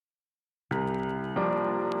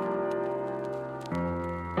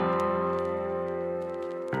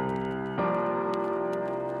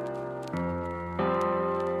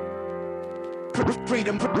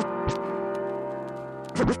Freedom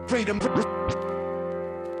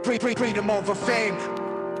over fame.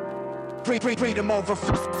 Freedom over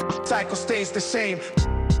cycle stays the same.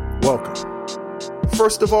 Welcome.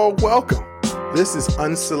 First of all, welcome. This is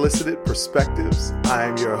Unsolicited Perspectives. I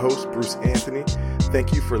am your host, Bruce Anthony.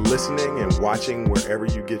 Thank you for listening and watching wherever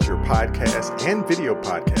you get your podcasts and video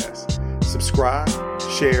podcasts. Subscribe,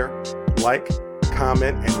 share, like,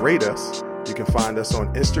 comment, and rate us. You can find us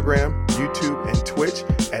on Instagram, YouTube, and Twitch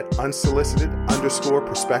at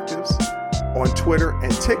unsolicited_perspectives, on Twitter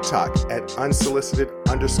and TikTok at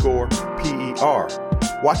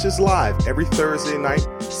unsolicited_PER. Watch us live every Thursday night,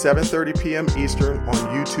 7:30 p.m. Eastern on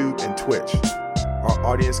YouTube and Twitch. Our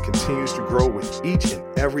audience continues to grow with each and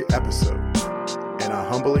every episode, and I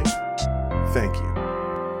humbly thank you.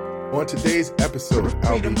 On today's episode,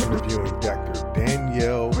 I'll be interviewing Dr.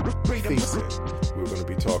 Danielle Mathisen. We're going to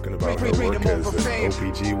be talking about her work as an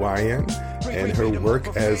OBGYN and her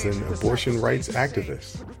work as an abortion rights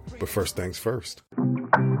activist. But first things first.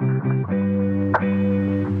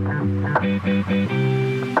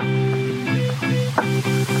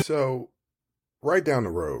 So, right down the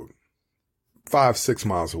road, 5-6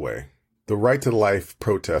 miles away, the Right to Life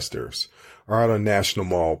protesters are out on National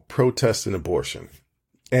Mall protesting abortion.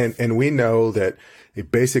 And we know that it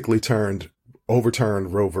basically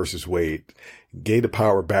overturned Roe versus Wade, gave the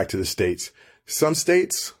power back to the states. Some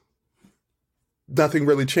states, nothing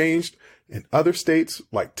really changed. In other states,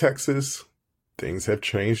 like Texas, things have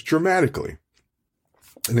changed dramatically.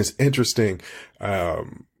 And it's interesting how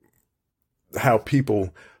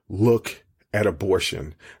people look at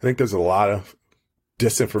abortion. I think there's a lot of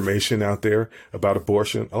disinformation out there about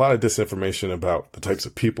abortion, a lot of disinformation about the types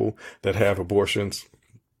of people that have abortions.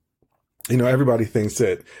 You know, everybody thinks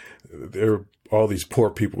that there are all these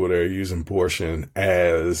poor people that are using abortion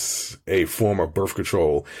as a form of birth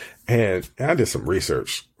control. And I did some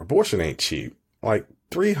research. Abortion ain't cheap. Like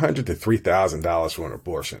 $300 to $3,000 for an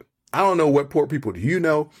abortion. I don't know what poor people do you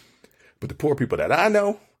know, but the poor people that I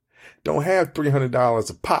know don't have $300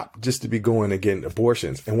 a pop just to be going and getting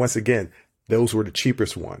abortions. And once again, those were the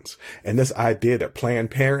cheapest ones. And this idea that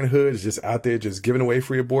Planned Parenthood is just out there just giving away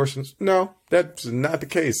free abortions. No, that's not the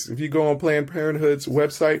case. If you go on Planned Parenthood's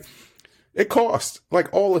website, it costs,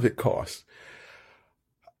 like all of it costs.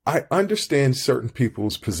 I understand certain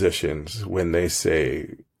people's positions when they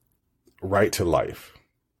say right to life.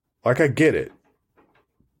 Like, I get it.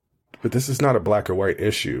 But this is not a black or white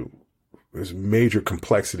issue. There's major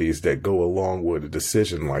complexities that go along with a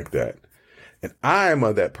decision like that. And I am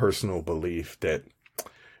of that personal belief that I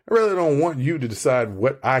really don't want you to decide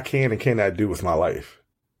what I can and cannot do with my life.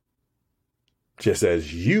 Just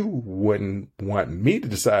as you wouldn't want me to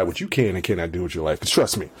decide what you can and cannot do with your life.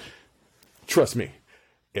 Because trust me,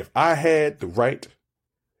 if I had the right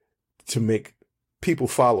to make people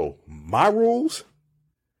follow my rules,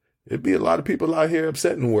 there'd be a lot of people out here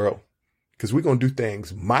upset in the world because we're going to do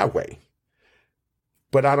things my way.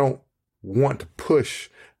 But I don't want to push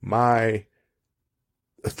my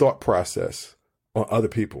thought process on other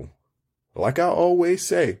people. Like I always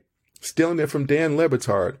say, stealing it from Dan Le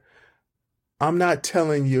Batard, I'm not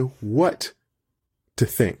telling you what to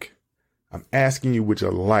think. I'm asking you what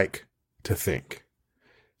you like to think.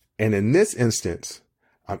 And in this instance,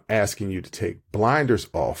 I'm asking you to take blinders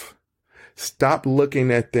off, stop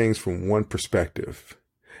looking at things from one perspective,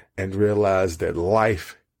 and realize that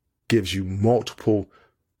life gives you multiple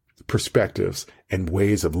perspectives and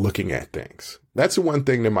ways of looking at things. That's the one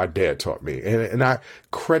thing that my dad taught me. And I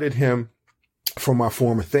credit him for my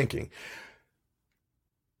form of thinking.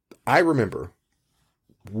 I remember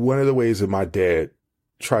one of the ways that my dad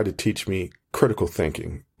tried to teach me critical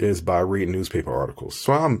thinking is by reading newspaper articles.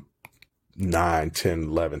 So I'm 9, 10,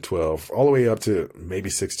 11, 12, all the way up to maybe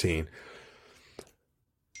 16.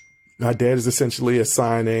 My dad is essentially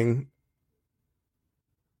assigning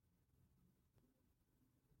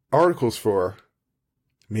articles for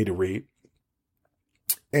me to read.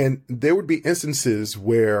 And there would be instances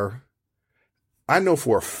where I know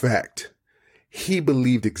for a fact he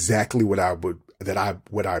believed exactly what I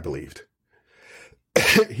believed.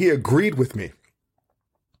 He agreed with me,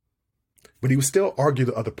 but he would still argue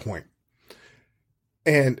the other point.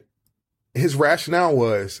 And his rationale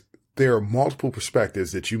was there are multiple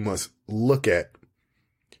perspectives that you must look at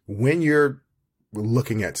when you're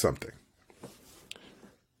looking at something.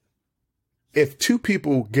 If two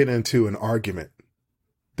people get into an argument,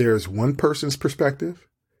 there's one person's perspective,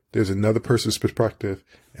 there's another person's perspective,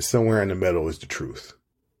 and somewhere in the middle is the truth.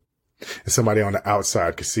 And somebody on the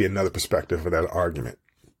outside could see another perspective of that argument.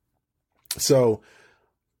 So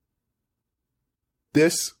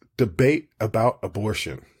this debate about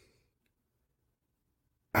abortion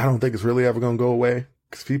I don't think it's really ever going to go away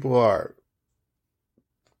because people are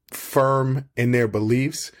firm in their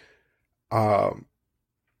beliefs. And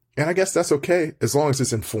I guess that's okay as long as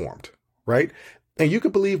it's informed, right? And you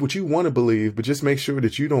can believe what you want to believe, but just make sure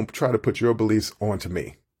that you don't try to put your beliefs onto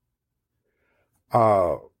me.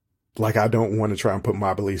 Like I don't want to try and put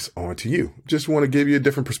my beliefs onto you. Just want to give you a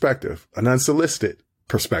different perspective, an unsolicited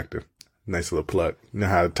perspective. Nice little plug. You know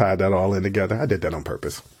how to tie that all in together? I did that on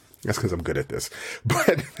purpose. That's because I'm good at this.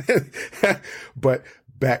 But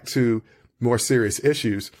back to more serious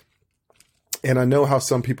issues. And I know how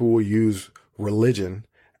some people will use religion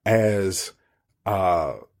as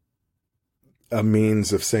a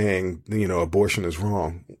means of saying, abortion is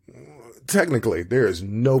wrong. Technically, there is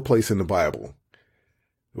no place in the Bible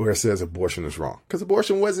where it says abortion is wrong, because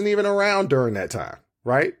abortion wasn't even around during that time,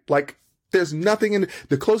 right? Like, there's nothing in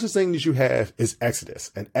the closest thing that you have is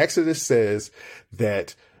Exodus. And Exodus says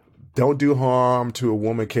that don't do harm to a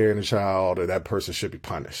woman carrying a child, or that person should be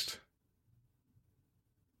punished.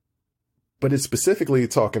 But it's specifically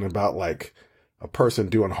talking about like a person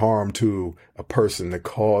doing harm to a person that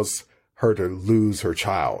caused her to lose her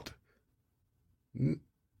child.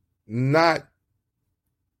 Not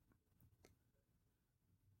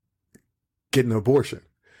getting an abortion.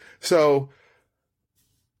 So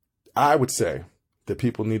I would say that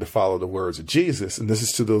people need to follow the words of Jesus. And this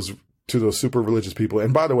is to those super religious people.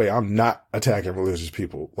 And by the way, I'm not attacking religious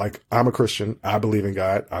people. Like, I'm a Christian. I believe in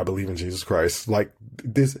God. I believe in Jesus Christ. Like,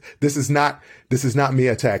 this is not me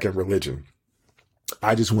attacking religion.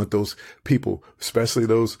 I just want those people, especially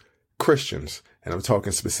those Christians, and I'm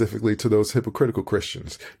talking specifically to those hypocritical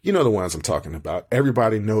Christians. You know the ones I'm talking about.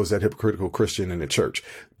 Everybody knows that hypocritical Christian in the church.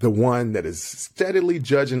 The one that is steadily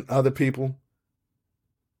judging other people,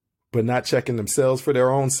 but not checking themselves for their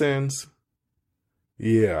own sins.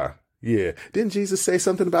 Yeah. Didn't Jesus say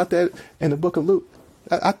something about that in the book of Luke?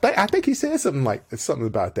 I think he said something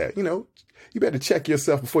about that. You better check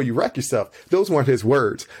yourself before you wreck yourself. Those weren't his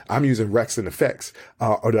words. I'm using Rex and effects.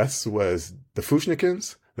 That was the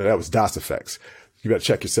Fushnikins. No, that was Das effects. You better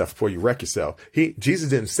check yourself before you wreck yourself. Jesus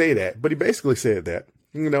didn't say that, but he basically said that,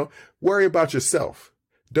 worry about yourself.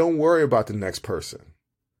 Don't worry about the next person.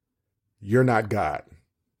 You're not God.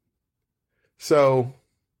 So,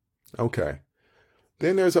 okay.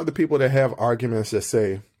 Then there's other people that have arguments that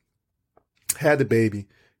say, had the baby,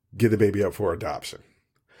 give the baby up for adoption.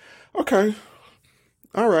 Okay.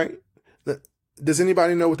 All right. Does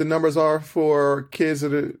anybody know what the numbers are for kids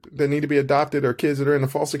that need to be adopted or kids that are in the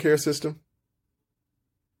foster care system?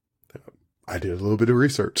 I did a little bit of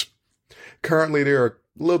research. Currently, there are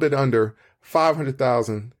a little bit under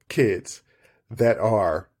 500,000 kids that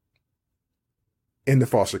are in the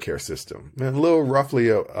foster care system. And a little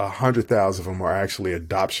roughly 100,000 of them are actually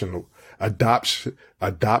adoption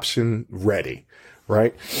ready,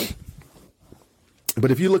 right? But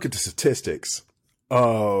if you look at the statistics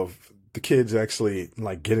of the kids actually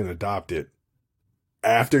like getting adopted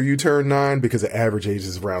after you turn 9, because the average age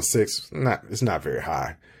is around 6, it's not very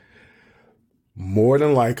high. More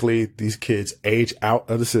than likely, these kids age out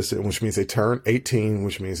of the system, which means they turn 18,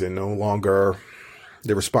 which means they're no longer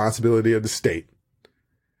the responsibility of the state.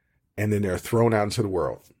 And then they're thrown out into the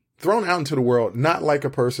world. Thrown out into the world, not like a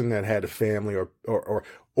person that had a family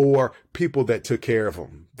or people that took care of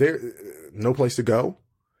them. There's no place to go.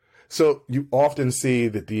 So you often see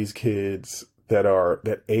that these kids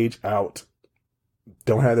that age out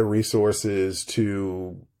don't have the resources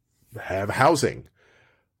to have housing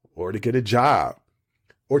or to get a job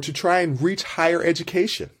or to try and reach higher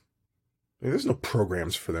education. There's no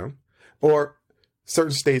programs for them. Or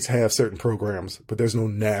certain states have certain programs, but there's no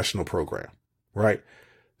national program, right?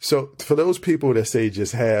 So for those people that say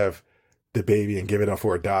just have the baby and give it up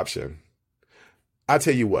for adoption, I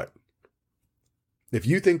tell you what, if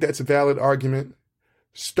you think that's a valid argument,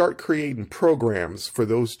 start creating programs for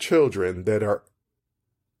those children that are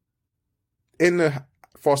in the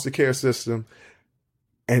foster care system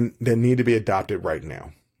and that need to be adopted right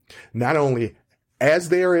now. Not only as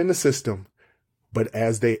they are in the system, but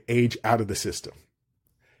as they age out of the system.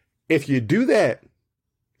 If you do that,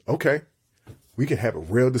 okay, we can have a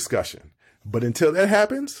real discussion. But until that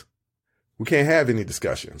happens, we can't have any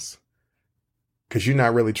discussions. Because you're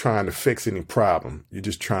not really trying to fix any problem. You're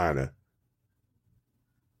just trying to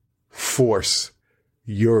force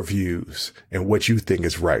your views and what you think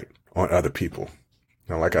is right on other people.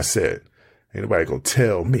 Now, like I said, ain't nobody gonna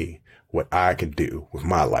tell me what I can do with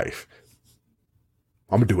my life.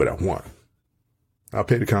 I'm gonna do what I want. I'll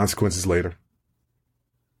pay the consequences later.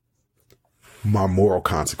 My moral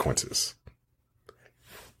consequences,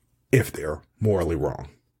 if they're morally wrong.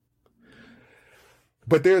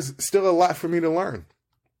 But there's still a lot for me to learn.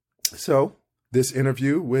 So this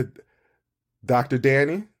interview with Dr.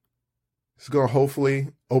 Danny is going to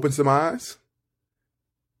hopefully open some eyes,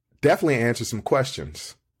 definitely answer some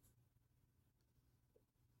questions.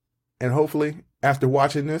 And hopefully, after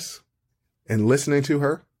watching this and listening to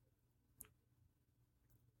her,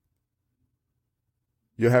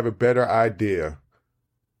 you'll have a better idea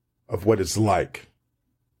of what it's like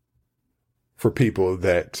for people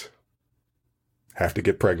that have to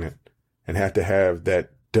get pregnant and have to have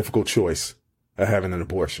that difficult choice of having an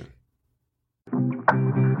abortion.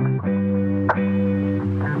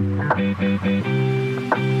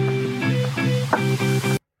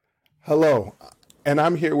 Hello, and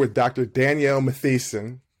I'm here with Dr. Danielle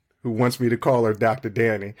Mathisen, who wants me to call her Dr.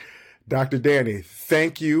 Danny. Dr. Danny,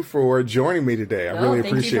 thank you for joining me today. I really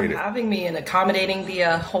appreciate it. Thank you for having me and accommodating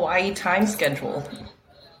the Hawaii time schedule.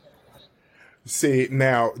 See,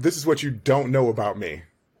 now, this is what you don't know about me.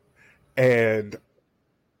 And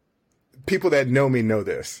people that know me know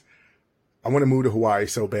this. I want to move to Hawaii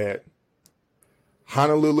so bad.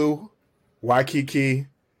 Honolulu, Waikiki.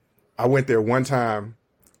 I went there one time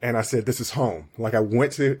and I said, this is home. Like I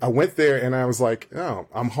went there and I was like, oh,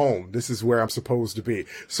 I'm home. This is where I'm supposed to be.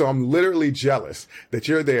 So I'm literally jealous that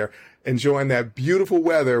you're there enjoying that beautiful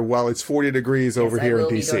weather while it's 40 degrees over here in DC. I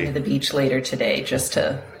will be going to the beach later today just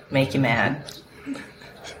to make you mad.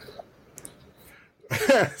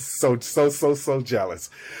 So jealous.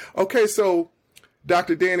 Okay, so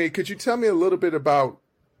Dr. Danny, could you tell me a little bit about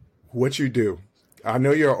what you do? I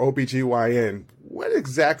know you're an OBGYN. What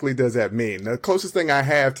exactly does that mean? The closest thing I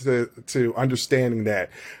have to understanding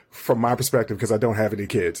that from my perspective, because I don't have any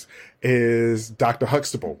kids, is Dr.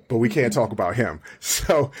 Huxtable, but we can't talk about him.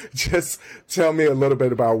 So just tell me a little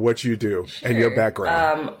bit about what you do and your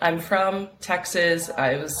background. I'm from Texas.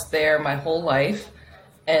 I was there my whole life.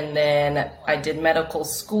 And then I did medical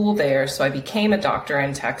school there. So I became a doctor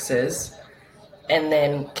in Texas and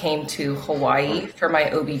then came to Hawaii for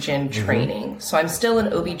my OB-GYN training. So I'm still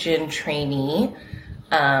an OB-GYN trainee.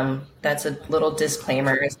 That's a little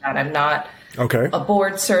disclaimer, is that I'm not a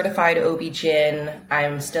board certified OB-GYN.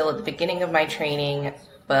 I'm still at the beginning of my training,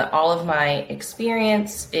 but all of my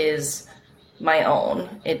experience is my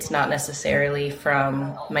own. It's not necessarily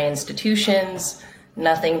from my institutions.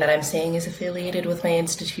 Nothing that I'm saying is affiliated with my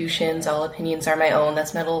institutions. All opinions are my own.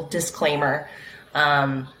 That's my little disclaimer.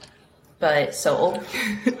 But so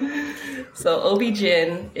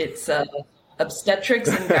OB-GYN, it's obstetrics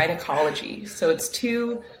and gynecology. So it's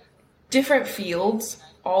two different fields,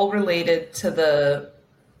 all related to the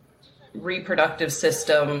reproductive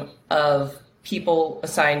system of people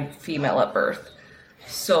assigned female at birth.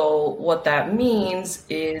 So what that means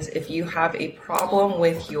is if you have a problem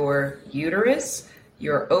with your uterus,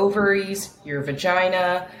 your ovaries, your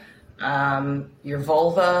vagina, your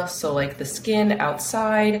vulva, so like the skin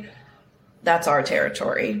outside, that's our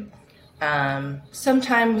territory.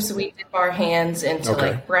 Sometimes we dip our hands into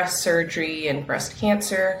like breast surgery and breast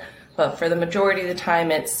cancer, but for the majority of the time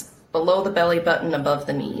it's below the belly button, above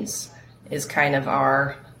the knees is kind of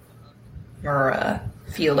our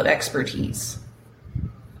field of expertise.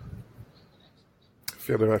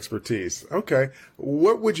 Field of expertise. Okay.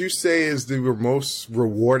 What would you say is the most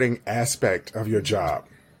rewarding aspect of your job?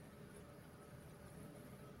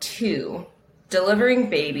 2, delivering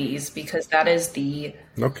babies, because that is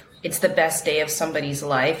it's the best day of somebody's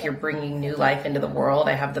life. You're bringing new life into the world.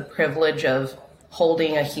 I have the privilege of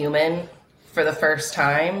holding a human for the first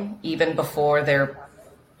time, even before their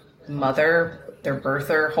mother, their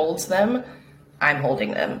birther holds them. I'm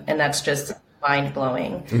holding them, and that's just mind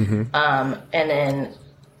blowing. And then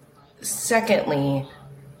secondly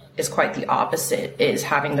is quite the opposite, is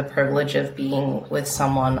having the privilege of being with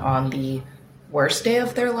someone on the worst day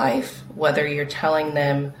of their life, whether you're telling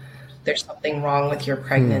them there's something wrong with your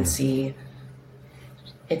pregnancy,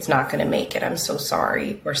 it's not going to make it, I'm so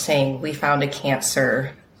sorry, or saying we found a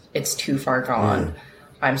cancer, it's too far gone,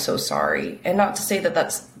 I'm so sorry. And not to say that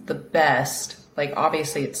that's the best, like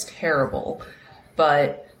obviously it's terrible,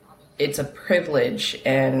 but it's a privilege,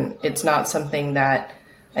 and it's not something that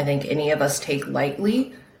I think any of us take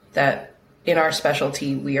lightly, that in our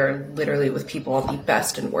specialty, we are literally with people on the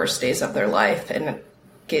best and worst days of their life and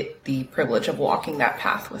get the privilege of walking that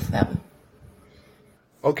path with them.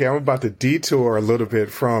 Okay, I'm about to detour a little bit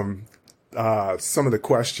from some of the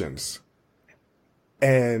questions.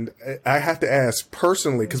 And I have to ask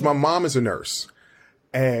personally, because my mom is a nurse,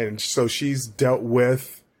 and so she's dealt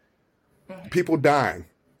with people dying.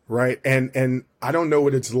 Right. And I don't know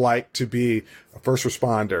what it's like to be a first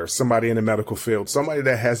responder, somebody in the medical field, somebody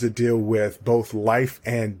that has to deal with both life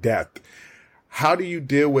and death. How do you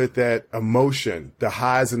deal with that emotion, the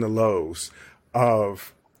highs and the lows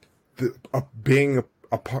of being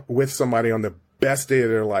with somebody on the best day of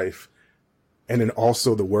their life and then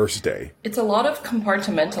also the worst day? It's a lot of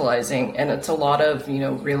compartmentalizing, and it's a lot of,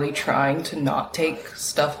 really trying to not take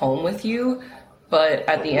stuff home with you. But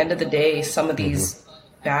at the end of the day, some of these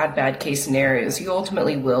bad case scenarios, you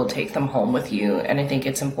ultimately will take them home with you. And I think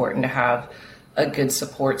it's important to have a good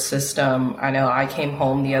support system. I know I came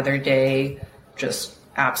home the other day just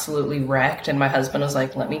absolutely wrecked, and my husband was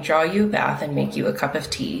like, let me draw you a bath and make you a cup of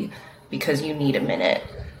tea because you need a minute.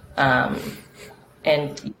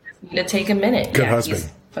 And you need to take a minute. Good husband.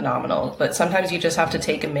 He's phenomenal. But sometimes you just have to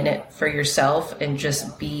take a minute for yourself and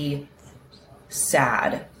just be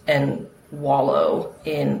sad and wallow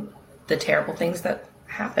in the terrible things that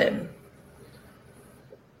happen.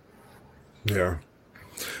 Yeah.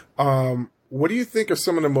 What do you think are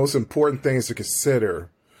some of the most important things to consider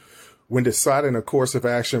when deciding a course of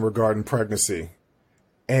action regarding pregnancy?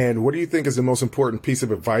 And what do you think is the most important piece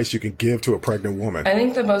of advice you can give to a pregnant woman? I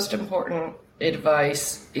think the most important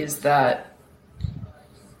advice is that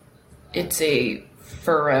it's a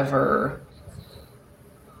forever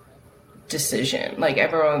decision. Like,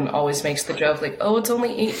 everyone always makes the joke, like, oh, it's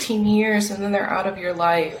only 18 years and then they're out of your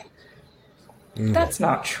life. That's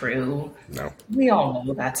not true. No. We all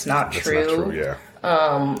know that's not true. Not true, yeah.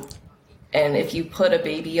 And if you put a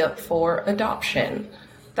baby up for adoption,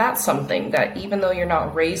 that's something that, even though you're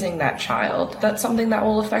not raising that child, that's something that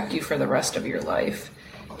will affect you for the rest of your life.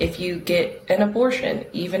 If you get an abortion,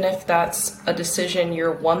 even if that's a decision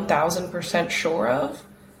you're 1000% sure of,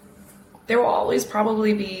 there will always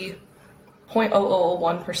probably be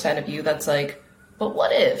 0.0001% of you that's like, but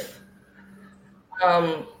what if?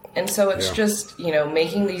 And so it's just,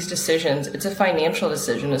 making these decisions. It's a financial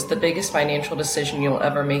decision. It's the biggest financial decision you'll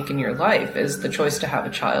ever make in your life, is the choice to have a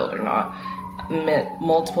child or not.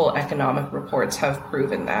 Multiple economic reports have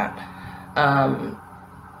proven that.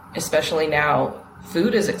 Especially now,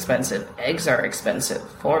 food is expensive, eggs are expensive,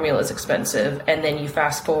 formula is expensive, and then you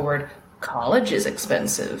fast forward, college is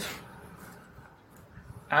expensive.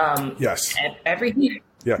 Yes. Everything.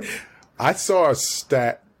 Yeah. I saw a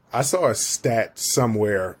stat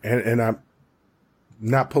somewhere, and I'm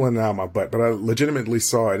not pulling it out of my butt, but I legitimately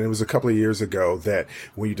saw it. And it was a couple of years ago that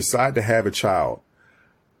when you decide to have a child,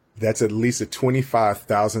 that's at least a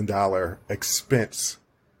 $25,000 expense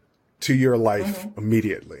to your life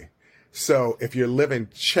immediately. So if you're living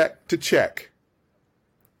check to check,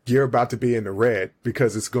 you're about to be in the red,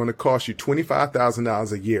 because it's going to cost you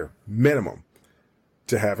 $25,000 a year minimum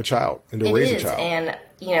to have a child and to raise a child. And,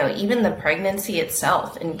 even the pregnancy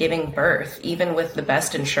itself and giving birth, even with the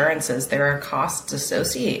best insurances, there are costs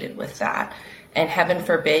associated with that. And heaven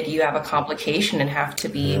forbid you have a complication and have to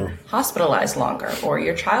be hospitalized longer, or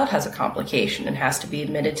your child has a complication and has to be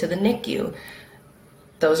admitted to the NICU.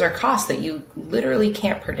 Those are costs that you literally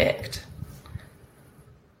can't predict.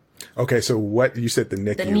 Okay, so what you said, the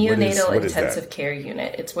NICU? The neonatal intensive care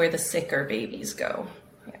unit. It's where the sicker babies go.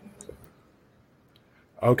 Yeah.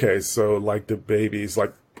 Okay, so like the babies,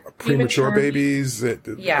 like premature babies?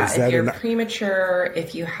 Yeah, if you're premature,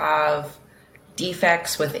 if you have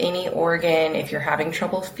defects with any organ, if you're having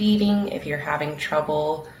trouble feeding, if you're having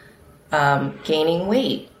trouble gaining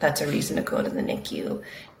weight, that's a reason to go to the NICU.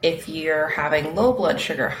 If you're having low blood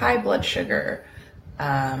sugar, high blood sugar,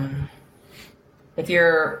 if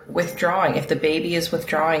you're withdrawing, if the baby is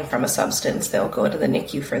withdrawing from a substance, they'll go to the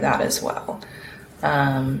NICU for that as well.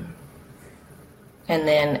 And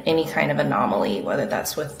then any kind of anomaly, whether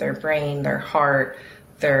that's with their brain, their heart,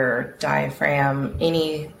 their diaphragm,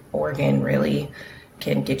 any organ really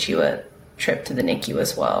can get you a trip to the NICU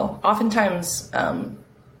as well. Oftentimes,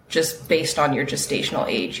 just based on your gestational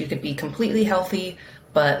age, you could be completely healthy,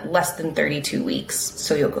 but less than 32 weeks,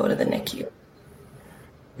 so you'll go to the NICU.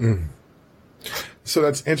 So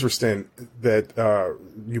that's interesting that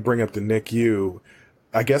you bring up the NICU.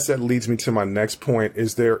 I guess that leads me to my next point.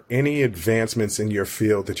 Is there any advancements in your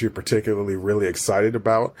field that you're particularly really excited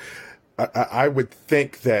about? I would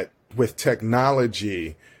think that with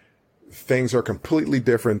technology, things are completely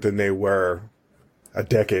different than they were a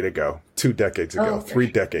decade ago, 2 decades ago,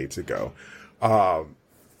 3 decades ago.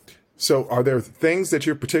 So are there things that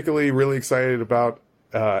you're particularly really excited about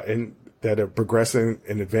and that are progressing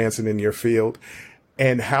and advancing in your field?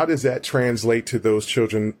 And how does that translate to those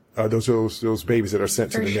children, those babies that are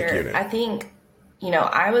sent to the NICU unit? I think,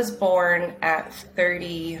 I was born at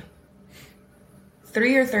 33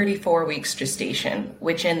 or 34 weeks gestation,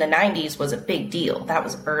 which in the 90s was a big deal. That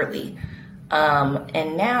was early.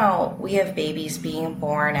 And now we have babies being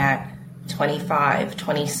born at 25,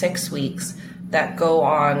 26 weeks that go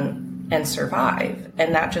on and survive.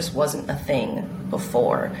 And that just wasn't a thing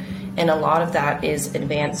before. And a lot of that is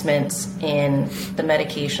advancements in the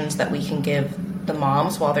medications that we can give the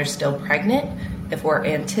moms while they're still pregnant, if we're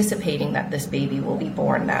anticipating that this baby will be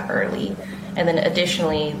born that early. And then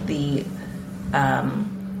additionally, the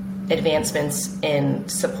advancements in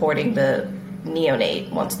supporting the neonate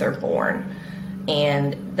once they're born.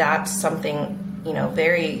 And that's something, you know,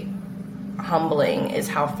 very humbling, is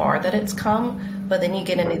how far that it's come. But then you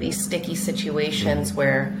get into these sticky situations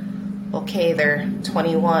where, okay, they're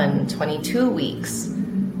 21, 22 weeks.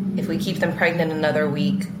 If we keep them pregnant another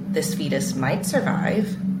week, this fetus might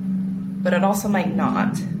survive, but it also might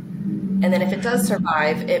not. And then if it does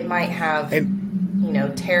survive, it might have, you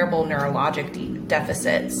know, terrible neurologic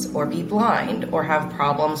deficits, or be blind, or have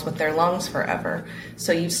problems with their lungs forever.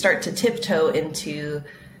 So you start to tiptoe into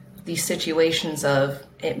these situations of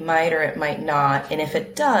it might or it might not. And if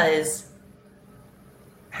it does,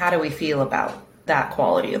 how do we feel about that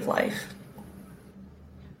quality of life?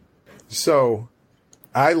 So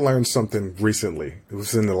I learned something recently. It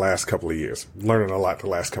was in the last couple of years, learning a lot the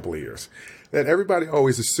last couple of years, that everybody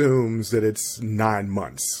always assumes that it's 9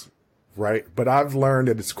 months, right? But I've learned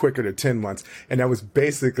that it's quicker to 10 months. And that was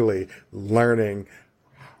basically learning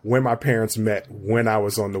when my parents met, when I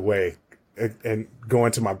was on the way, and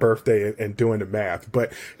going to my birthday and doing the math.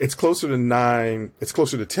 But it's closer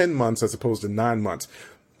to 10 months as opposed to 9 months.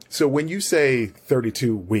 So when you say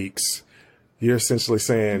 32 weeks, you're essentially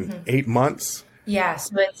saying 8 months? Yeah,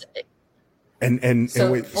 so it's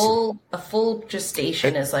a full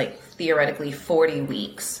gestation is like theoretically 40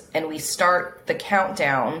 weeks, and we start the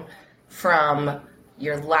countdown from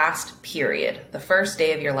your last period, the first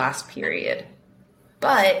day of your last period.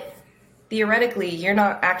 But theoretically, you're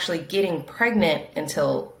not actually getting pregnant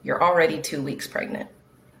until you're already 2 weeks pregnant.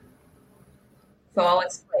 So I'll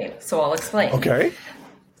explain. Okay.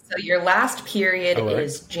 So your last period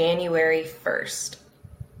is January 1st.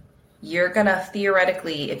 You're going to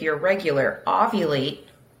theoretically, if you're regular, ovulate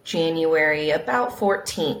January about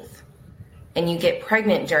 14th. And you get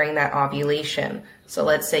pregnant during that ovulation. So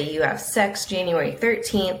let's say you have sex January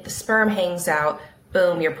 13th, the sperm hangs out,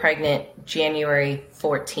 boom, you're pregnant January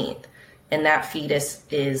 14th. And that fetus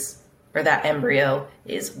that embryo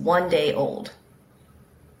is 1 day old.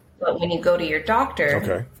 But when you go to your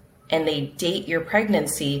doctor and they date your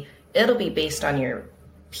pregnancy, it'll be based on your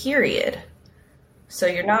period. So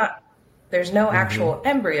there's no actual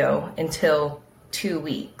embryo until 2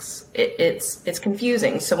 weeks. It's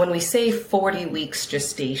confusing. So when we say 40 weeks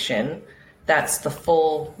gestation, that's the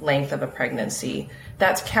full length of a pregnancy.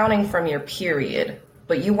 That's counting from your period,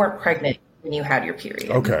 but you weren't pregnant when you had your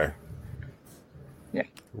period. Okay. Yeah.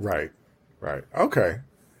 Right. Okay.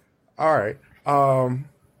 All right.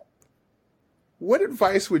 What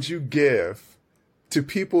advice would you give to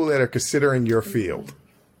people that are considering your field?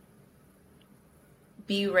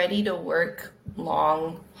 Be ready to work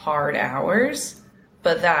long, hard hours,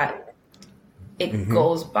 but that it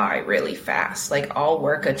goes by really fast. Like, I'll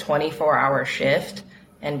work a 24-hour shift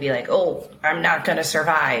and be like, oh, I'm not going to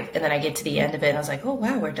survive. And then I get to the end of it and I was like, oh,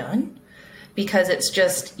 wow, we're done. Because it's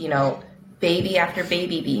just, you know, baby after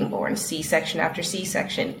baby being born, C-section after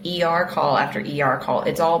C-section, ER call after ER call.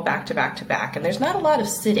 It's all back to back to back. And there's not a lot of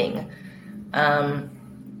sitting.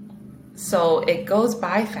 So it goes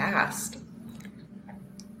by fast.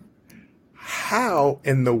 How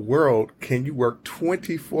in the world can you work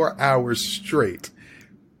 24 hours straight,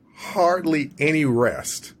 hardly any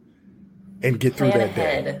rest, and get through that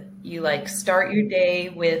day? You like start your day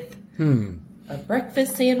with a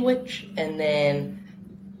breakfast sandwich, and then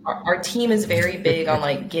our team is very big on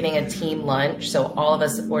like getting a team lunch. So all of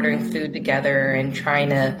us ordering food together and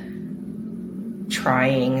trying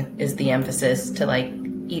is the emphasis to like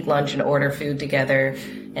eat lunch and order food together.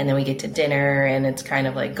 And then we get to dinner and it's kind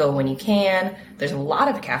of like go when you can. There's a lot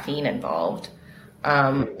of caffeine involved.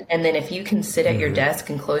 And then if you can sit at your desk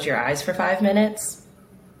and close your eyes for 5 minutes,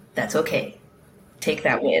 that's okay. Take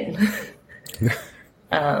that win.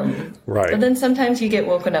 Right. But then sometimes you get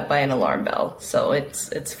woken up by an alarm bell. So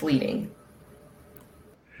it's fleeting.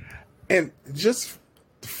 And just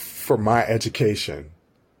for my education,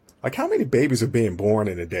 like, how many babies are being born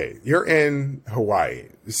in a day? You're in Hawaii.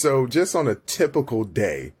 So just on a typical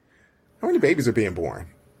day, how many babies are being born?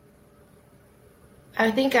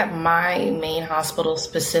 I think at my main hospital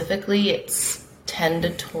specifically, it's 10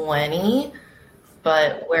 to 20.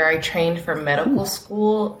 But where I trained for medical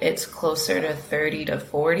school, it's closer to 30 to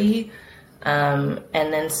 40. And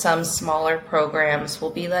then some smaller programs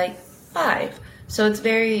will be like 5. So it's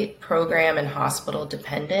very program and hospital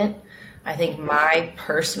dependent. I think my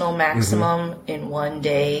personal maximum in one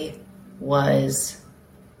day was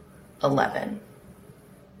 11.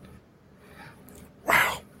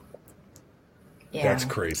 Wow. Yeah. That's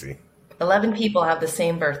crazy. 11 people have the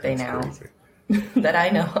same birthday now that I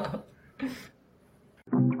know of.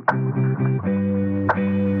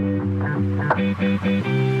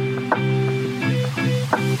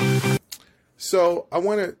 So I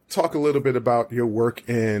want to talk a little bit about your work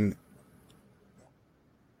in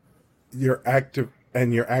your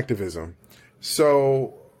activism.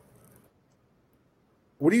 So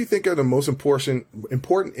what do you think are the most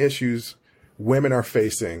important issues women are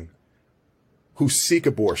facing who seek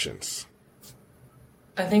abortions?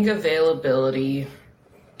 I think availability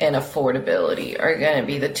and affordability are going to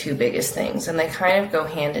be the two biggest things. And they kind of go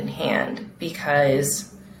hand in hand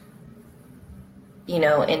because, you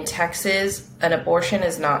know, in Texas, an abortion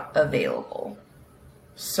is not available.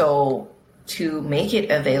 So to make it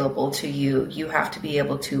available to you, you have to be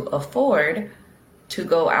able to afford to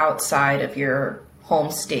go outside of your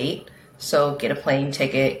home state. So get a plane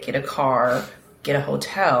ticket, get a car, get a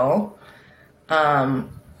hotel,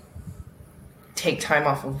 take time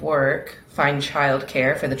off of work, find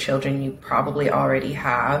childcare for the children you probably already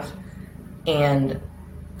have, and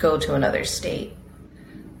go to another state.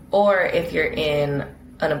 Or if you're in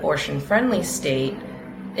an abortion-friendly state,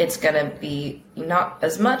 it's going to be not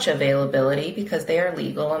as much availability because they are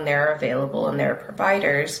legal and they're available and they're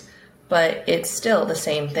providers, but it's still the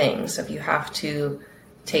same thing. So if you have to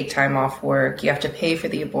take time off work, you have to pay for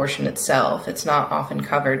the abortion itself. It's not often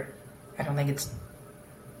covered. I don't think it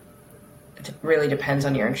really depends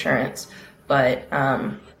on your insurance, but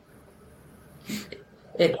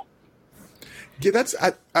that's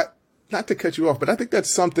not to cut you off, but I think that's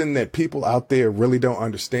something that people out there really don't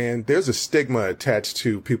understand. There's a stigma attached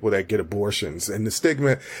to people that get abortions, and the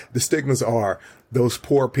stigmas are those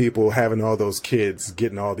poor people having all those kids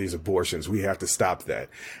getting all these abortions. We have to stop that.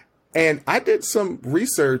 And I did some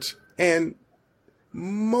research, and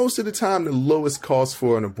most of the time, the lowest cost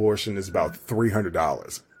for an abortion is about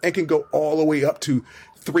 $300 and can go all the way up to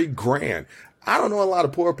 $3,000. I don't know a lot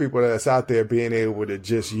of poor people that's out there being able to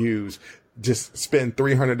just spend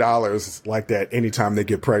 $300 like that anytime they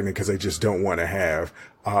get pregnant because they just don't want to have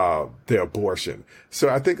their abortion. So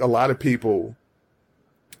I think a lot of people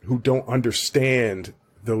who don't understand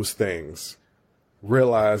those things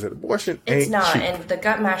realize that abortion ain't it's not cheap. And the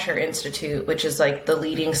Guttmacher Institute, which is like the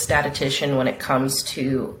leading statistician when it comes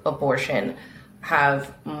to abortion,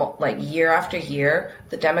 have like year after year,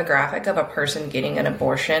 the demographic of a person getting an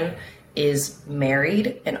abortion is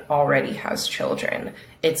married and already has children.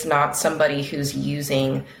 It's not somebody who's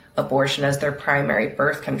using abortion as their primary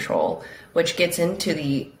birth control, which gets into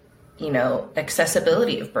the,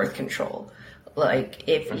 accessibility of birth control. Like,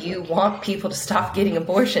 if you want people to stop getting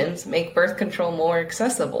abortions, make birth control more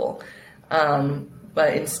accessible.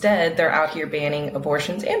 But instead, they're out here banning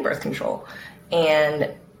abortions and birth control and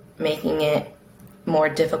making it more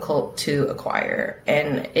difficult to acquire.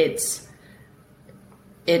 And it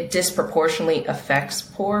disproportionately affects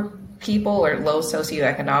poor people or low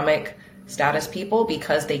socioeconomic status people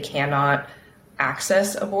because they cannot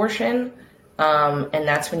access abortion. And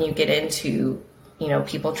that's when you get into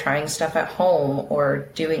people trying stuff at home or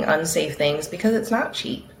doing unsafe things because it's not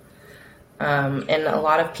cheap. And a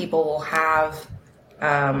lot of people will have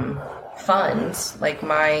funds. Like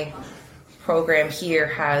my program here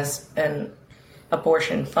has an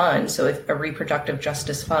abortion fund, so if a reproductive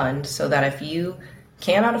justice fund, so that if you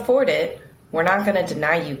cannot afford it, we're not going to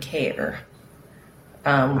deny you care.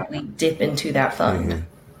 We dip into that fund.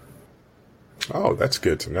 Mm-hmm. Oh, that's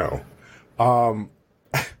good to know.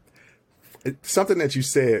 Something that you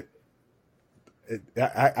said,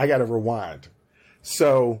 I got to rewind.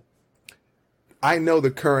 So I know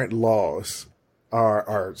the current laws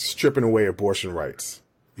are stripping away abortion rights.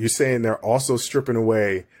 You're saying they're also stripping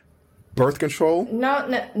away birth control? Not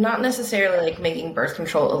necessarily like making birth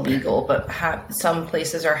control illegal, but some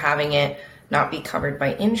places are having it not be covered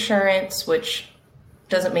by insurance, which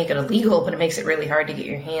doesn't make it illegal, but it makes it really hard to get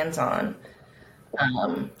your hands on,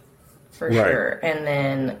 for sure. And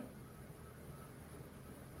then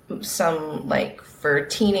some, like for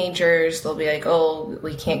teenagers, they'll be like, oh,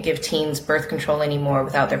 we can't give teens birth control anymore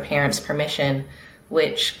without their parents' permission,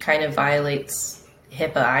 which kind of violates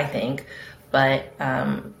HIPAA, I think. But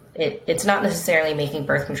it's not necessarily making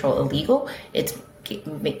birth control illegal. It's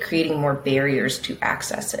creating more barriers to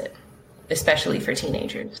access it, especially for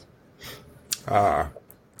teenagers. Okay.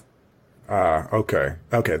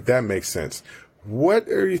 Okay, that makes sense. What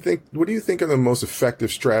do you think are the most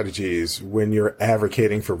effective strategies when you're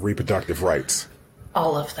advocating for reproductive rights?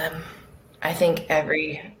 All of them. I think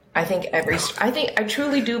every I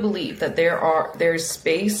truly do believe that there's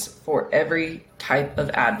space for every type of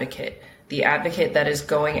advocate. The advocate that is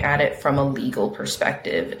going at it from a legal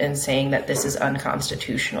perspective and saying that this is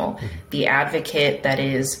unconstitutional. The advocate that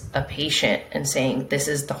is a patient and saying this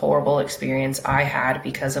is the horrible experience I had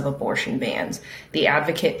because of abortion bans. The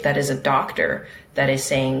advocate that is a doctor that is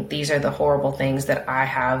saying these are the horrible things that I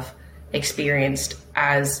have experienced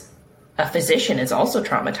as a physician. Is also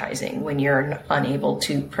traumatizing when you're unable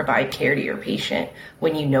to provide care to your patient,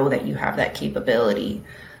 when you know that you have that capability.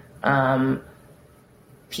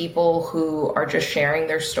 People who are just sharing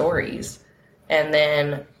their stories, and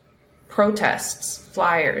then protests,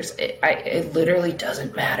 flyers. It literally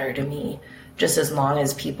doesn't matter to me, just as long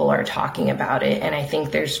as people are talking about it. And I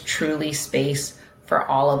think there's truly space for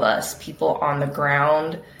all of us, people on the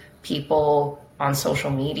ground, people on social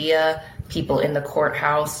media, people in the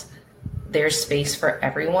courthouse. There's space for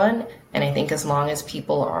everyone. And I think as long as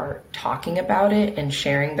people are talking about it and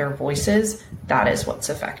sharing their voices, that is what's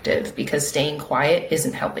effective, because staying quiet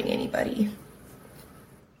isn't helping anybody.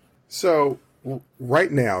 So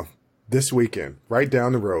right now, this weekend, right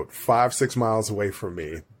down the road, 5-6 miles away from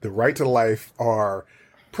me, the Right to Life are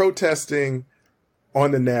protesting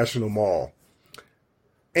on the National Mall.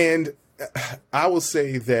 And I will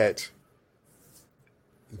say that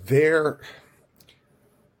their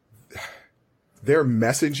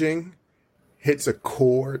messaging hits a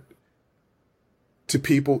chord to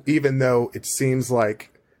people, even though it seems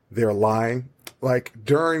like they're lying. Like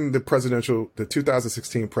during the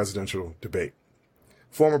 2016 presidential debate,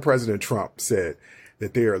 former President Trump said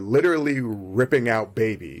that they are literally ripping out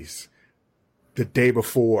babies the day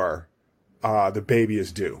before the baby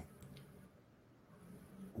is due.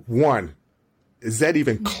 One, is that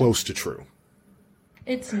even close to true?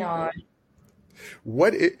 It's not.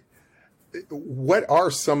 What are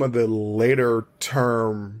some of the later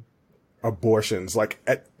term abortions? Like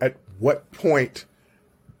at what point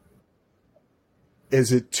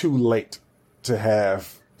is it too late to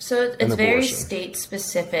have So it's very state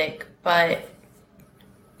specific, but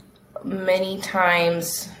many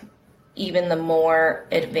times even the more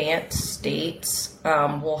advanced states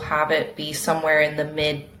will have it be somewhere in the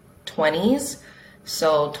mid 20s.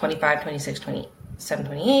 So 25, 26, 27,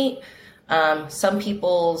 28. Some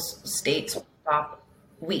people's states will stop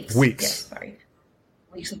weeks. Yes, sorry.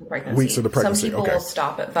 Weeks of the pregnancy. Weeks of the pregnancy. Some people will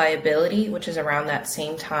stop at viability, which is around that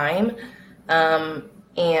same time.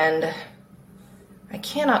 And I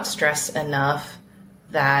cannot stress enough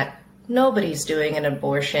that nobody's doing an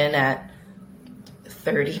abortion at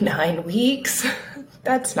 39 weeks.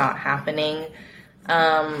 That's not happening.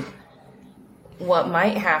 What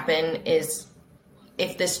might happen is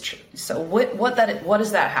if this, what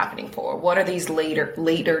is that happening for? What are these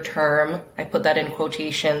later term, I put that in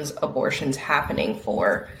quotations, abortions happening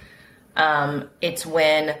for? It's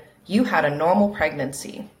when you had a normal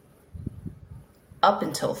pregnancy up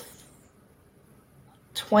until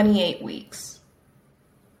 28 weeks.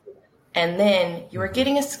 And then you were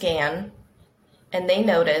getting a scan and they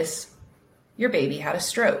notice your baby had a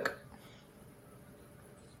stroke.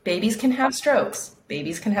 Babies can have strokes.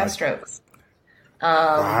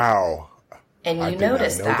 Wow. And you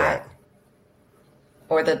notice that.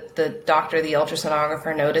 Or the doctor, the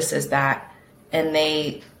ultrasonographer notices that, and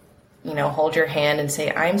they, hold your hand and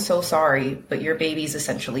say, I'm so sorry, but your baby's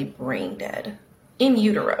essentially brain dead in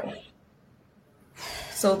utero.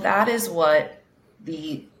 So that is what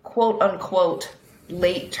the quote unquote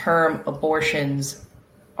late term abortions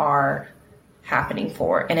are happening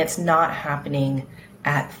for. And it's not happening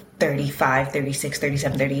at 35, 36,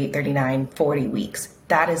 37, 38, 39, 40 weeks.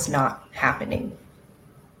 That is not happening.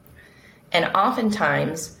 And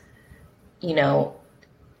oftentimes, there's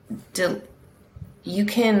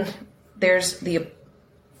the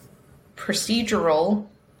procedural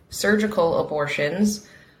surgical abortions,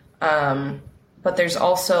 but there's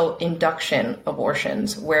also induction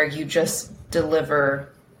abortions where you just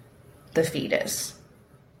deliver the fetus.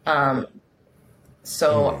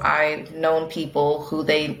 So I've known people who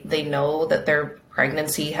they know that their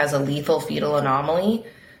pregnancy has a lethal fetal anomaly.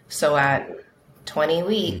 So at 20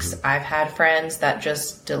 weeks, I've had friends that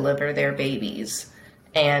just deliver their babies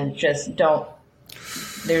and just don't,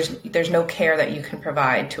 there's no care that you can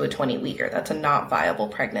provide to a 20-weeker. That's a not viable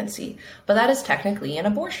pregnancy. But that is technically an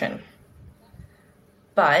abortion.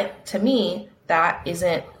 But to me, that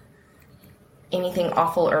isn't anything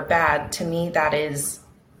awful or bad. To me, that is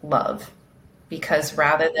love. Because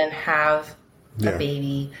rather than have a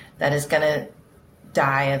baby that is going to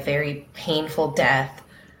die a very painful death,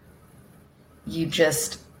 you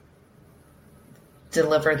just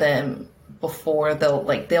deliver them before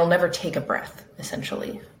they'll never take a breath,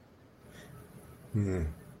 essentially.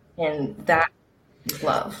 And that is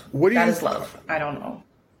love. That is love. I don't know.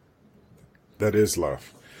 That is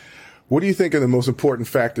love. What do you think are the most important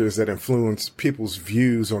factors that influence people's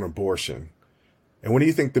views on abortion? And what do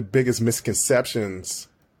you think the biggest misconceptions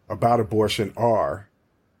about abortion are?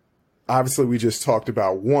 Obviously, we just talked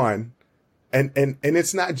about one, and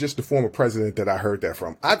it's not just the former president that I heard that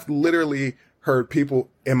from. I've literally heard people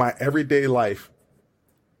in my everyday life,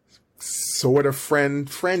 sort of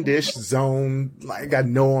friendish zone, like I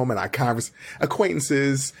know them and I converse,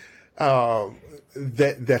 acquaintances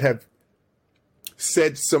that have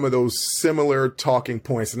said some of those similar talking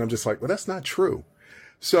points, and I'm just like, well, that's not true.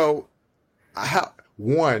 So,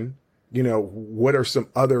 what are some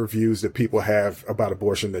other views that people have about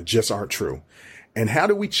abortion that just aren't true? And how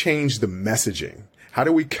do we change the messaging? How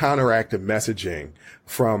do we counteract the messaging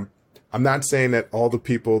from, I'm not saying that all the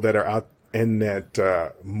people that are out in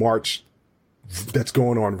that march that's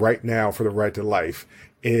going on right now for the right to life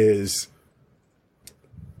is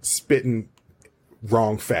spitting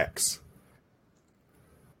wrong facts.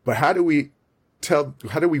 But how do we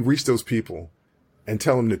reach those people and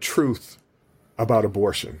tell them the truth about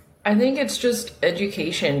abortion? I think it's just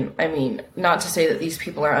education. I mean, not to say that these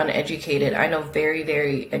people are uneducated. I know very,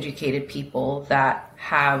 very educated people that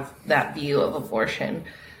have that view of abortion.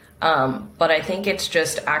 But I think it's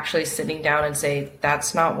just actually sitting down and say,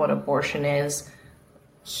 that's not what abortion is.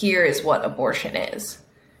 Here is what abortion is.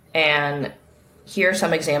 And here are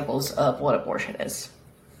some examples of what abortion is.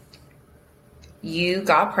 You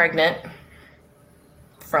got pregnant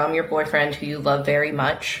from your boyfriend who you love very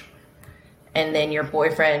much. And then your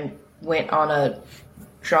boyfriend went on a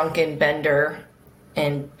drunken bender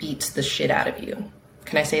and beats the shit out of you.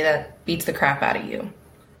 Can I say that? Beats the crap out of you.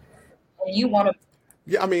 And you want to...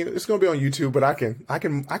 Yeah, I mean, it's going to be on YouTube, but I can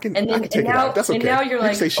take it out. That's okay. And now you're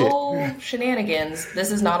like, oh, shenanigans.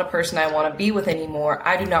 This is not a person I want to be with anymore.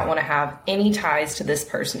 I do not want to have any ties to this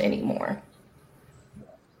person anymore.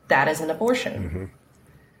 That is an abortion. Mm-hmm.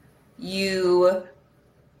 You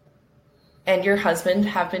and your husband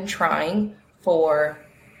have been trying for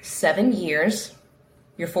 7 years.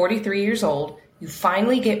 You're 43 years old. You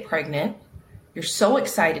finally get pregnant. You're so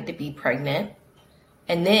excited to be pregnant.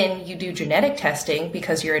 And then you do genetic testing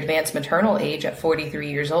because you're advanced maternal age at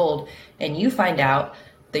 43 years old. And you find out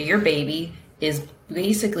that your baby is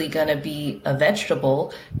basically going to be a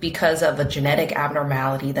vegetable because of a genetic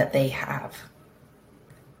abnormality that they have.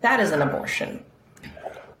 That is an abortion.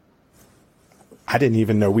 I didn't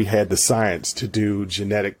even know we had the science to do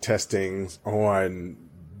genetic testing on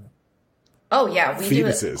Oh, yeah, we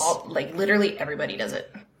fetuses. Do it all, like literally everybody does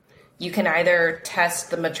it. You can either test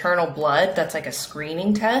the maternal blood, that's like a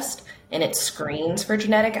screening test, and it screens for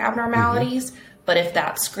genetic abnormalities. Mm-hmm. But if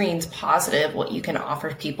that screens positive, what you can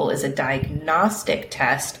offer people is a diagnostic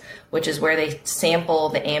test, which is where they sample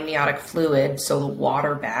the amniotic fluid, so the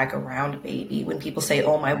water bag around a baby. When people say,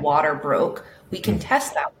 oh, my water broke, we can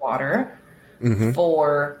test that water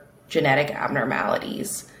for genetic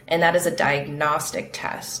abnormalities. And that is a diagnostic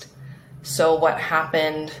test. So what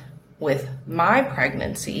happened with my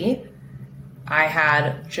pregnancy, I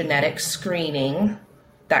had genetic screening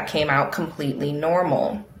that came out completely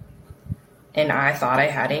normal. And I thought I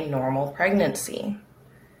had a normal pregnancy.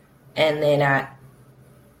 And then at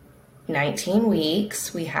 19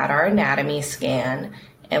 weeks, we had our anatomy scan,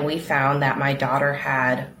 and we found that my daughter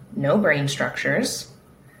had no brain structures.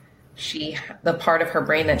 The part of her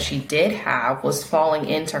brain that she did have was falling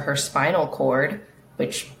into her spinal cord,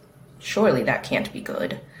 which surely that can't be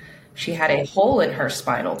good. She had a hole in her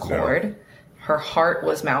spinal cord. No. Her heart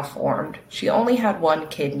was malformed. She only had one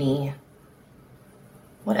kidney.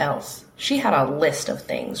 What else? She had a list of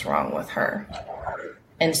things wrong with her.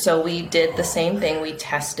 And so we did the same thing. We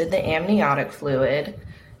tested the amniotic fluid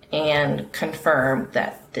and confirmed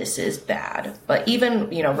that this is bad. But even,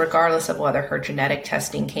 regardless of whether her genetic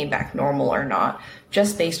testing came back normal or not,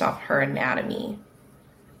 just based off her anatomy,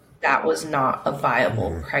 that was not a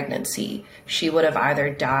viable pregnancy. She would have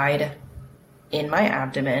either died in my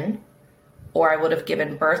abdomen, or I would have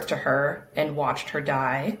given birth to her and watched her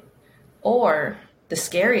die, or the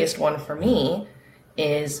scariest one for me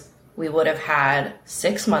is we would have had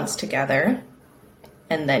 6 months together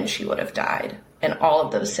and then she would have died. And all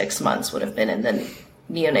of those 6 months would have been in the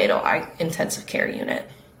neonatal intensive care unit.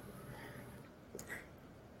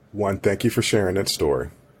 One, thank you for sharing that story.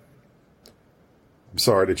 I'm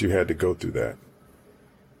sorry that you had to go through that.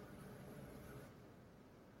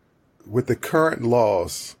 With the current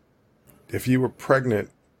laws, if you were pregnant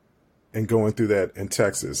and going through that in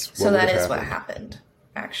Texas, so that is what happened,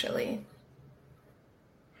 actually.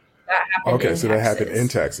 That happened that happened in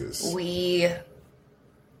Texas. We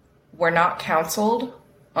were not counseled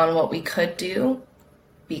on what we could do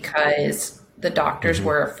because the doctors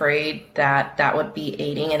were afraid that that would be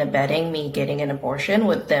aiding and abetting me getting an abortion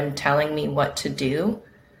with them telling me what to do.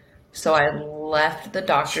 So I left the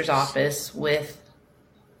doctor's office with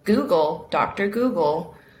Google. Dr.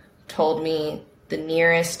 Google told me the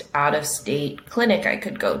nearest out-of-state clinic I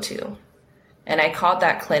could go to. And I called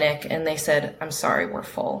that clinic and they said, I'm sorry, we're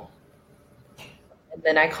full. And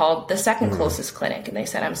then I called the second closest clinic and they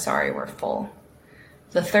said, I'm sorry, we're full.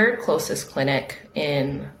 The third closest clinic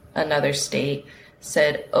in another state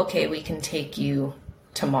said, okay, we can take you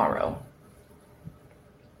tomorrow.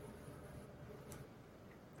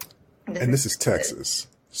 And this is Texas.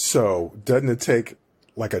 So doesn't it take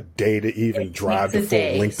like a day to even drive the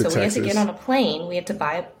full length to Texas? So we had to get on a plane. We had to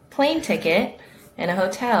buy a plane ticket and a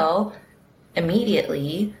hotel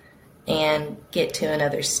immediately and get to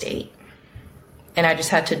another state. And I just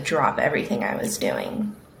had to drop everything I was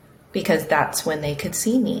doing because that's when they could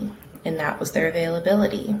see me and that was their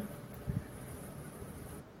availability.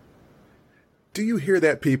 Do you hear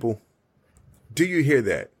that, people? Do you hear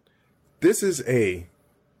that? This is a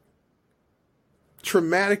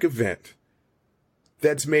traumatic event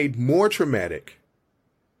that's made more traumatic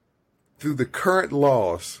through the current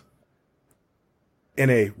laws in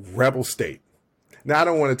a rebel state. Now, I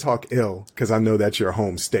don't want to talk ill because I know that's your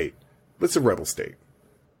home state, but it's a rebel state.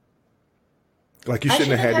 Like, you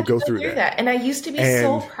shouldn't have had to go through that. And I used to be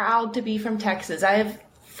so proud to be from Texas. I have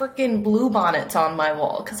freaking bluebonnets on my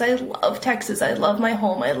wall because I love Texas. I love my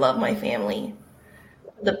home. I love my family.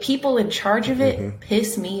 The people in charge of it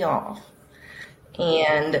piss me off.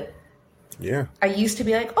 And yeah, I used to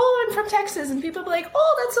be like, oh, I'm from Texas. And people be like,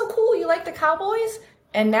 oh, that's so cool. You like the Cowboys?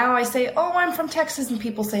 And now I say, oh, I'm from Texas. And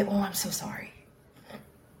people say, oh, I'm so sorry.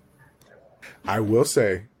 I will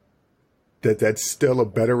say that that's still a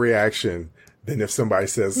better reaction than if somebody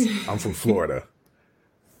says, I'm from Florida.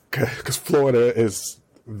 Because Florida is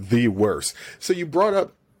the worst. So you brought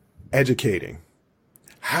up educating.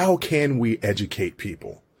 How can we educate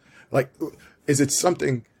people? Like, is it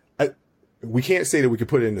something... we can't say that we could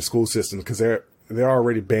put it in the school system because they're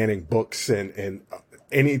already banning books and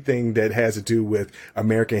anything that has to do with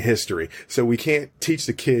American history. So we can't teach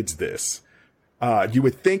the kids this. You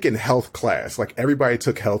would think in health class, like everybody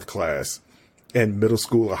took health class in middle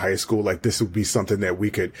school or high school, like this would be something that we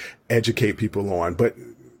could educate people on, but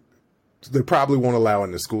they probably won't allow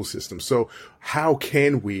in the school system. So how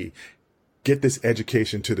can we get this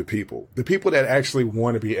education to the people that actually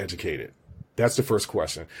want to be educated? That's the first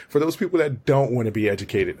question. For those people that don't want to be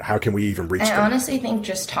educated, how can we even reach them? I honestly think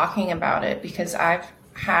just talking about it, because I've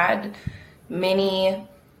had many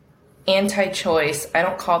anti-choice, I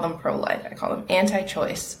don't call them pro-life, I call them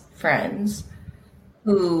anti-choice friends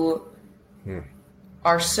who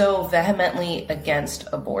are so vehemently against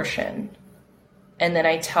abortion. And then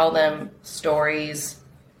I tell them stories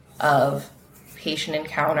of patient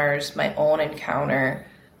encounters, my own encounter,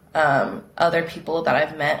 other people that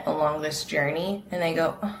I've met along this journey, and they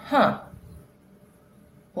go,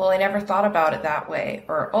 well, I never thought about it that way,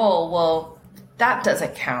 or, oh, well, that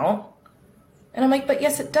doesn't count. And I'm like, but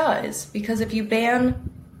yes, it does, because if you ban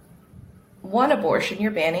one abortion, you're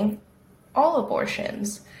banning all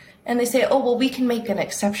abortions. And they say, oh, well, we can make an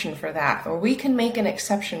exception for that, or we can make an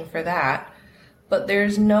exception for that, but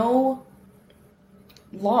there's no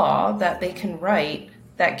law that they can write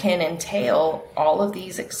that can entail all of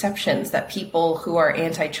these exceptions that people who are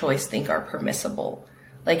anti-choice think are permissible.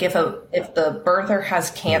 Like if the birther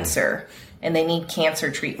has cancer and they need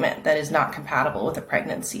cancer treatment that is not compatible with a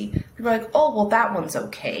pregnancy, people are like, oh, well, that one's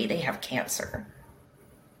okay. They have cancer.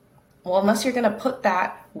 Well, unless you're going to put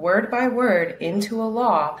that word by word into a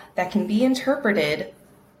law that can be interpreted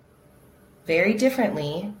very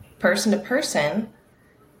differently, person to person,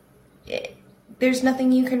 there's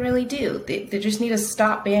nothing you can really do. They just need to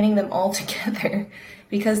stop banning them altogether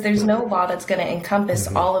because there's no law that's going to encompass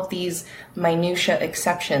all of these minutia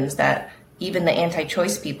exceptions that even the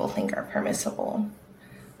anti-choice people think are permissible.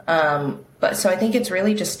 But so I think it's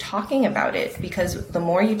really just talking about it, because the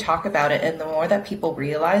more you talk about it and the more that people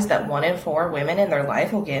realize that 1 in 4 women in their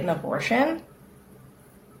life will get an abortion,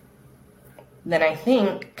 then I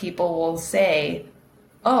think people will say,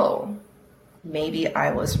 oh, maybe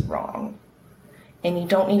I was wrong. And you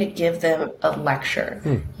don't need to give them a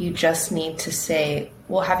lecture. You just need to say,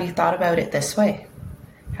 well, have you thought about it this way?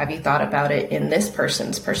 Have you thought about it in this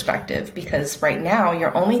person's perspective? Because right now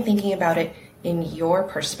you're only thinking about it in your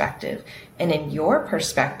perspective. And in your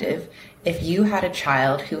perspective, if you had a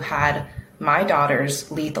child who had my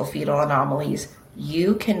daughter's lethal fetal anomalies,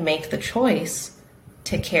 you can make the choice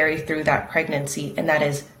to carry through that pregnancy, and that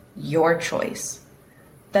is your choice.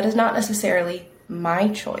 That is not necessarily my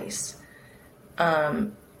choice.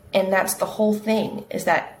 And that's the whole thing, is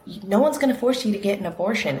that no one's going to force you to get an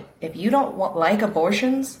abortion. If you don't like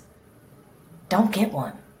abortions, don't get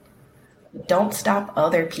one. Don't stop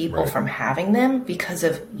other people from having them because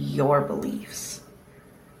of your beliefs.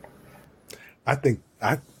 I think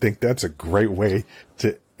that's a great way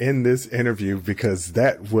to end this interview, because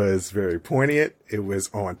that was very poignant. It was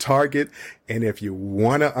on target. And if you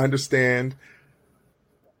want to understand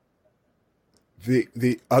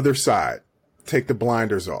the other side, take the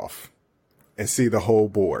blinders off and see the whole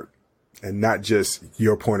board and not just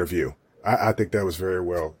your point of view. I think that was very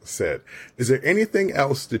well said. Is there anything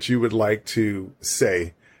else that you would like to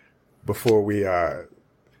say before we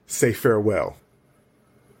say farewell?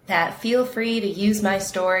 That feel free to use my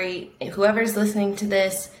story, whoever's listening to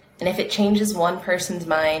this, and if it changes one person's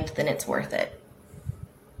mind, then it's worth it.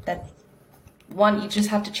 That's one, you just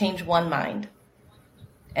have to change one mind.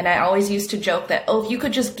 And I always used to joke that, if you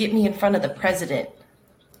could just get me in front of the president,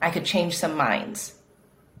 I could change some minds.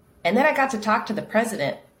 And then I got to talk to the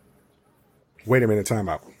president. Wait a minute, time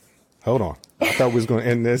out. Hold on. I thought we was going to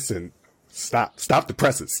end this and stop the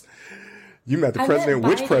presses. You met the president.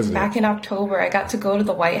 Which president? Back in October, I got to go to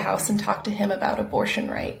the White House and talk to him about abortion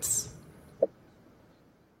rights.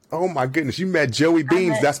 Oh my goodness. You met Joey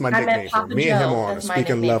Beans. That's my nickname for him. Me and him are on a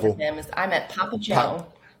speaking level. I met Papa Joe.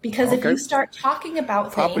 Because if you start talking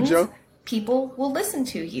about things, people will listen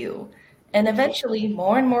to you. And eventually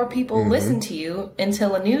more and more people listen to you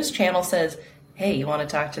until a news channel says, hey, you want to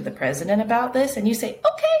talk to the president about this? And you say,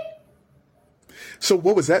 okay. So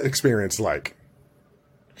what was that experience like?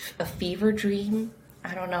 A fever dream?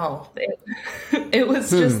 I don't know. It was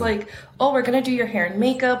just like, we're going to do your hair and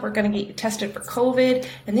makeup. We're going to get you tested for COVID.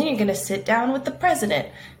 And then you're going to sit down with the president.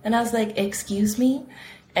 And I was like, excuse me?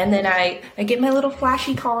 And then I get my little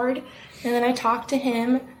flashy card. And then I talk to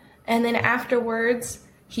him. And then afterwards,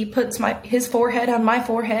 he puts his forehead on my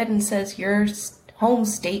forehead and says, your home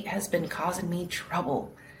state has been causing me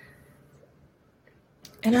trouble.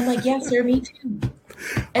 And I'm like, yes, sir, me too.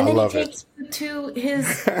 And then he takes me to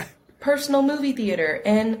his personal movie theater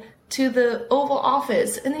and to the Oval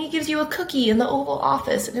Office. And then he gives you a cookie in the Oval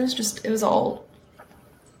Office. And there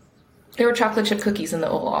were chocolate chip cookies in the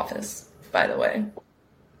Oval Office, by the way.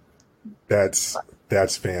 That's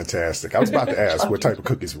fantastic. I was about to ask what type of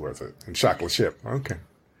cookies was it? And chocolate chip. Okay.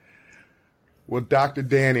 Well, Dr.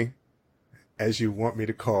 Danny, as you want me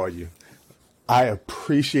to call you, I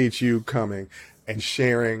appreciate you coming and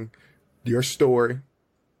sharing your story,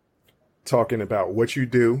 talking about what you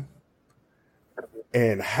do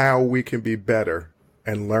and how we can be better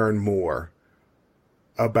and learn more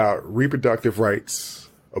about reproductive rights,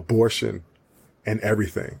 abortion, and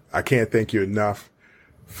everything. I can't thank you enough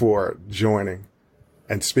for joining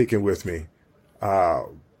and speaking with me.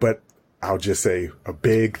 But I'll just say a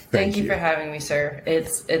big thank you. Thank you for having me, sir.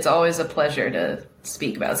 It's always a pleasure to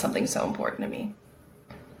speak about something so important to me.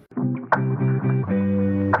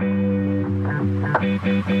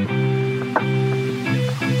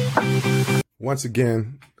 Once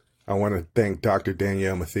again, I want to thank Dr.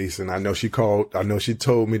 Danielle Mathisen. I know she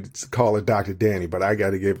told me to call her Dr. Danny, but I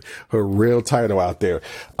got to give her real title out there.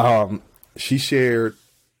 She shared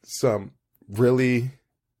some really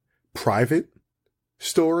private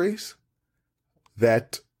stories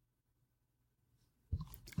that,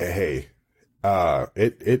 hey,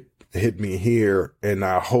 it hit me here, and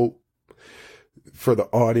I hope for the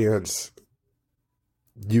audience,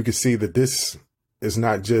 you can see that this is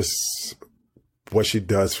not just what she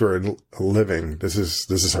does for a living. This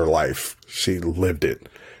is her life. She lived it.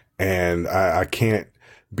 And I can't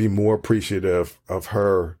be more appreciative of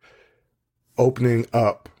her opening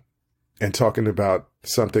up and talking about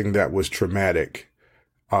something that was traumatic,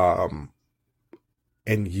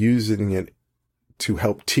 and using it to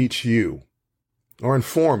help teach you or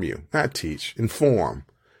inform you, not teach, inform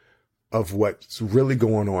of what's really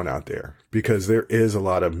going on out there, because there is a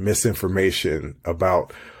lot of misinformation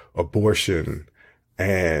about abortion.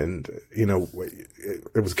 And,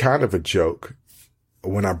 it was kind of a joke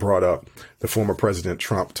when I brought up the former President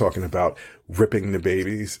Trump talking about ripping the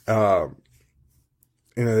babies.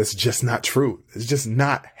 It's just not true. It's just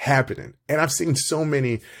not happening. And I've seen so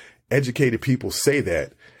many educated people say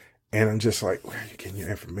that. And I'm just like, where are you getting your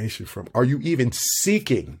information from? Are you even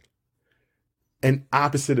seeking an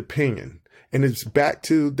opposite opinion? And it's back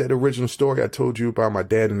to that original story I told you about my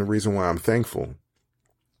dad, and the reason why I'm thankful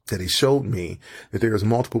that he showed me that there's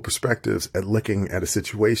multiple perspectives at looking at a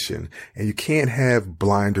situation, and you can't have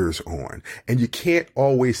blinders on, and you can't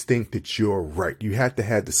always think that you're right. You have to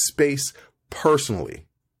have the space personally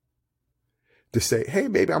to say, hey,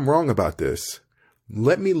 maybe I'm wrong about this.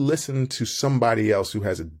 Let me listen to somebody else who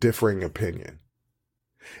has a differing opinion.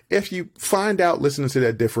 If you find out listening to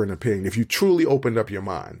that different opinion, if you truly opened up your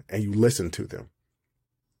mind and you listened to them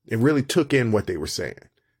and really took in what they were saying,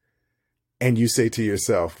 and you say to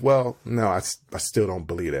yourself, well, no, I still don't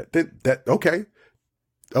believe that.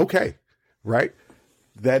 Okay, right?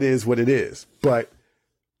 That is what it is. But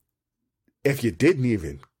if you didn't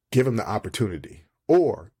even give them the opportunity,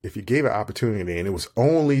 or if you gave an opportunity and it was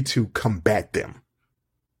only to combat them,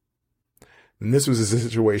 and this was a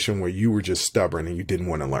situation where you were just stubborn and you didn't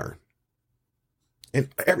want to learn. And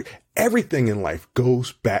everything in life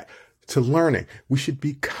goes back to learning. We should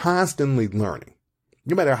be constantly learning.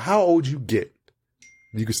 No matter how old you get,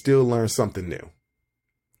 you can still learn something new.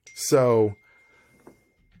 So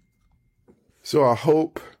I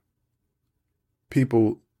hope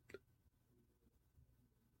people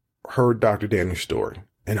heard Dr. Daniel's story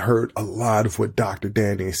and heard a lot of what Dr.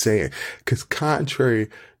 Daniel is saying. Because contrary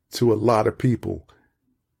to a lot of people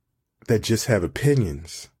that just have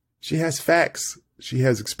opinions, she has facts. She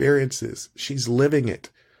has experiences. She's living it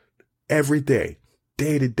every day,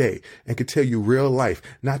 day to day, and can tell you real life,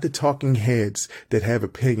 not the talking heads that have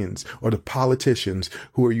opinions or the politicians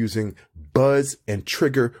who are using buzz and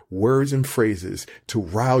trigger words and phrases to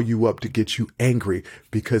rile you up, to get you angry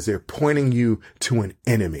because they're pointing you to an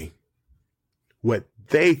enemy. What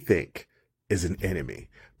they think is an enemy,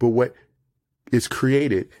 but what is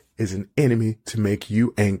created is an enemy to make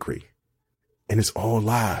you angry. And it's all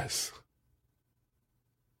lies.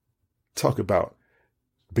 Talk about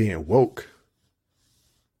being woke.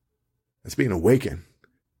 It's being awakened.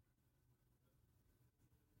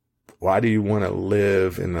 Why do you want to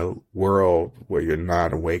live in a world where you're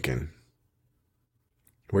not awakened,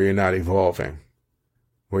 where you're not evolving,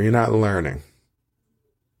 where you're not learning?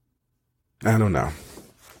 I don't know.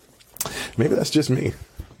 Maybe that's just me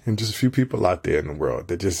and just a few people out there in the world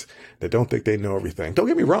that don't think they know everything. Don't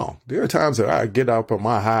get me wrong. There are times that I get up on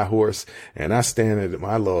my high horse and I stand at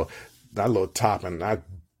my little top and I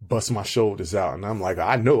bust my shoulders out and I'm like,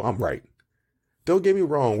 I know I'm right. Don't get me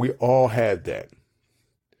wrong. We all had that.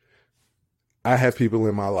 I have people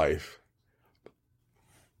in my life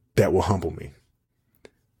that will humble me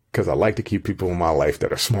because I like to keep people in my life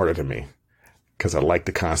that are smarter than me because I like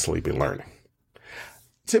to constantly be learning.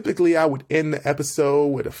 Typically, I would end the episode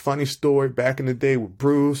with a funny story back in the day with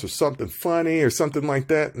Bruce or something funny or something like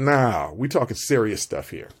that. Nah, we talking serious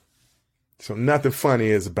stuff here. So nothing funny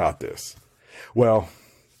is about this. Well,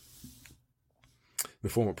 the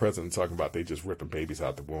former president talking about they just ripping babies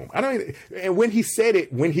out the womb. And when he said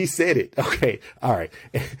it, okay, all right,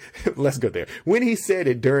 let's go there. When he said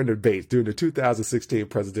it during the debates, during the 2016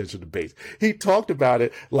 presidential debates, he talked about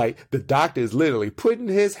it like the doctor is literally putting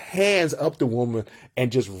his hands up the woman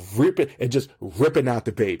and just ripping out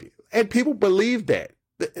the baby. And people believe that.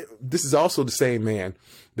 This is also the same man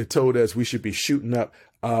that told us we should be shooting up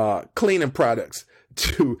cleaning products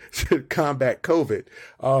to combat COVID.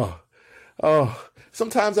 Oh,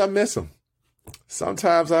 sometimes I miss him.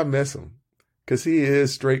 Because he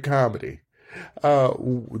is straight comedy.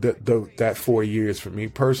 That 4 years for me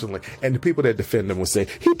personally. And the people that defend him will say,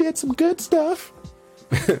 he did some good stuff.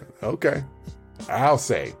 Okay. I'll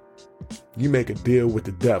say, you make a deal with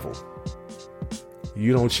the devil.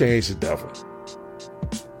 You don't change the devil.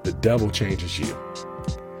 The devil changes you.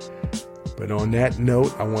 But on that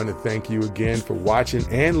note, I want to thank you again for watching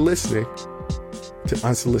and listening to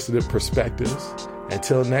Unsolicited Perspectives.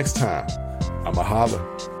 Until next time, I'm a holler.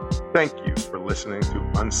 Thank you for listening to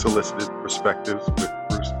Unsolicited Perspectives with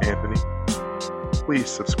Bruce Anthony. Please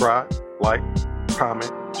subscribe, like,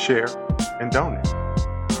 comment, share, and donate.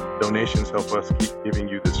 Donations help us keep giving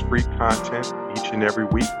you this free content each and every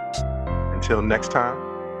week. Until next time,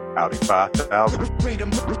 Audi 5000.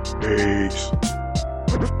 Peace.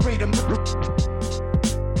 Freedom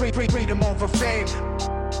over fame.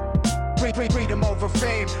 Freedom over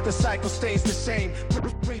fame. The cycle stays the same.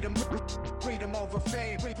 Freedom over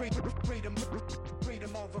fame. Freedom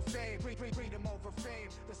over fame.